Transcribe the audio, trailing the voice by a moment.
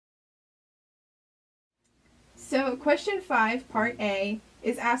So question 5, part A,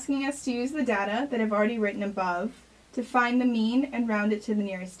 is asking us to use the data that I've already written above to find the mean and round it to the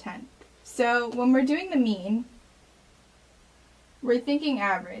nearest tenth. So when we're doing the mean, we're thinking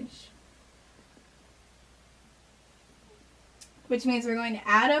average, which means we're going to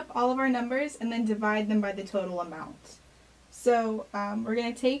add up all of our numbers and then divide them by the total amount. So we're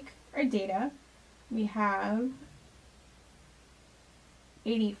going to take our data. We have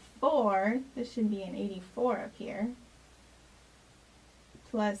 84, this should be an 84 up here,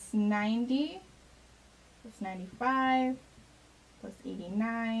 plus 90, plus 95, plus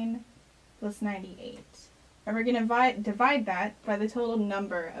 89, plus 98. And we're going to divide that by the total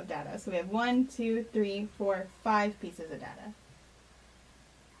number of data. So we have 1, 2, 3, 4, 5 pieces of data.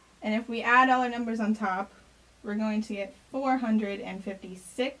 And if we add all our numbers on top, we're going to get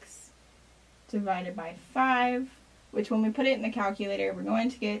 456 divided by 5, which when we put it in the calculator, we're going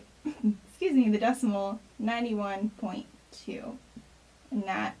to get, excuse me, the decimal 91.2. And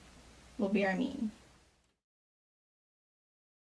that will be our mean.